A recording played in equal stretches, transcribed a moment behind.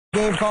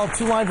game called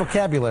Two-Line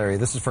Vocabulary.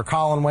 This is for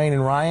Colin, Wayne,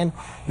 and Ryan.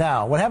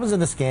 Now, what happens in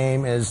this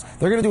game is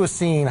they're going to do a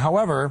scene.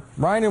 However,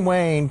 Ryan and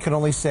Wayne can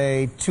only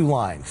say two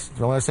lines.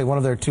 They're only going to say one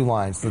of their two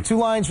lines. The two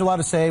lines you're allowed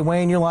to say,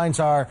 Wayne, your lines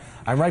are,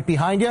 I'm right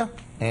behind you,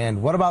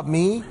 and what about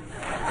me?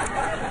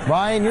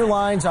 Ryan, your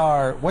lines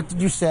are, what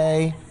did you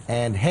say,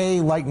 and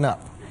hey, lighten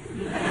up.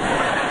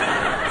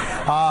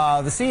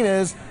 The scene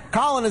is,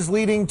 Colin is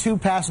leading two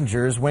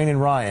passengers, Wayne and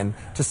Ryan,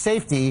 to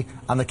safety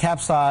on the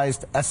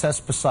capsized SS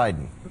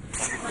Poseidon.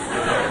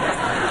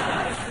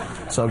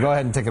 So go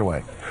ahead and take it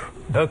away.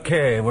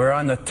 Okay, we're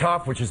on the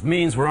top, which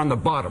means we're on the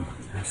bottom.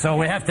 So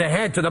we have to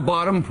head to the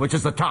bottom, which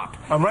is the top.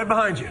 I'm right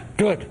behind you.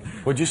 Good.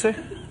 What'd you say?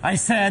 I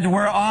said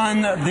we're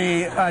on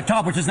the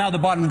top, which is now the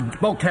bottom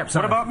boat capsized.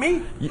 What about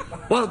me?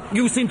 Well,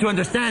 you seem to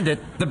understand it.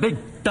 The big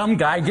dumb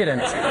guy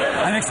didn't.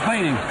 I'm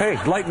explaining.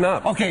 Hey, lighten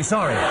up. Okay,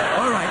 sorry.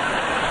 All right.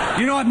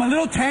 You know, I'm a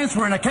little tense.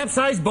 We're in a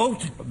capsized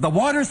boat. The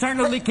water's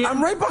starting to leak in.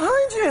 I'm right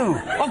behind you.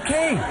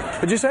 Okay.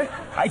 What'd you say?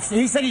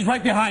 He said he's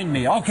right behind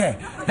me. Okay.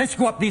 Let's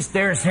go up these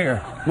stairs here.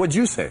 What'd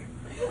you say?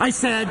 I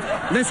said,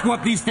 let's go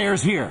up these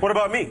stairs here. What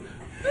about me?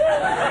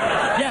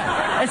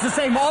 Yeah, it's the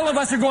same. All of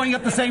us are going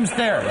up the same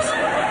stairs.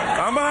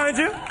 I'm behind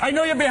you. I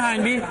know you're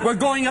behind me. We're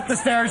going up the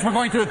stairs. We're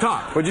going to the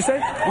top. What'd you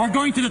say? We're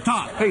going to the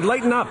top. Hey,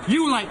 lighten up.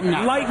 You lighten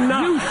up. Lighten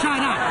up. You shut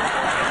up.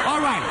 All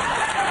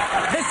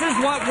right. This is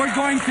what we're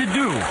going to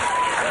do.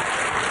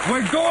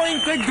 We're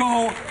going to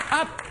go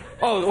up.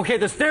 Oh, okay,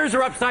 the stairs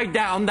are upside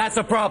down. That's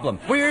a problem.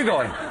 Where are you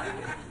going?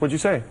 What'd you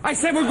say? I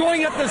said we're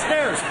going up the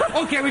stairs.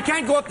 Okay, we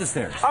can't go up the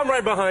stairs. I'm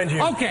right behind you.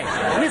 Okay,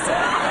 listen.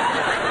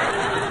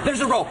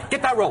 There's a rope.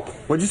 Get that rope.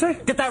 What'd you say?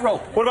 Get that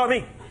rope. What about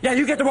me? Yeah,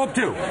 you get the rope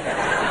too.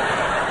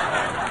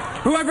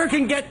 Whoever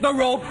can get the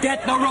rope,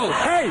 get the rope.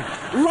 Hey,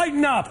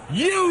 lighten up.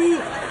 You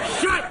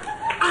shut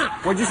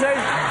up. What'd you say?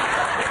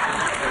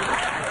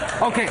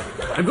 Okay,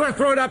 I'm going to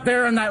throw it up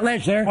there on that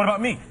ledge there. What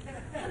about me?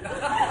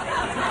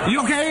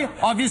 You okay?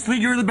 Obviously,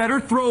 you're the better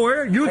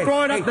thrower. You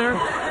throw it up there.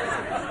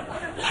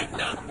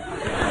 Lighten up.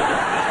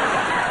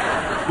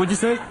 What'd you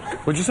say?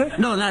 What'd you say?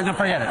 No,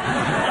 forget it.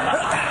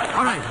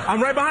 All right.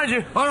 I'm right behind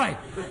you. All right.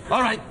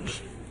 All right.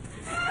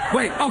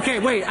 Wait, okay,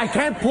 wait. I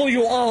can't pull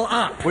you all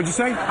up. What'd you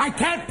say? I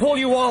can't pull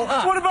you all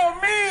up. What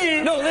about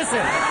me? No,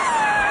 listen.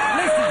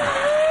 Listen.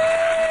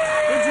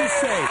 What'd you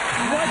say?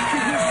 What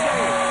did you say?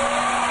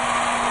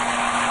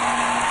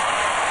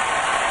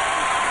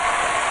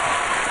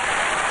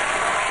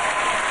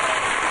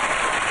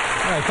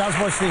 All right,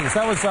 Cosmo Sneaks.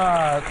 That was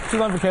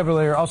Two-Line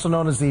Vocabulary, also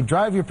known as the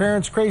Drive Your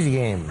Parents Crazy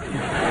game.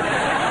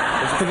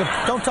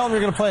 Don't tell them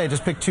you're going to play it.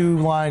 Just pick two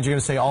lines you're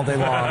going to say all day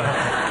long.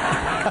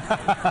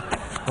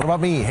 What about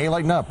me? Hey,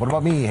 lighten up. What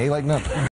about me? Hey, lighten up.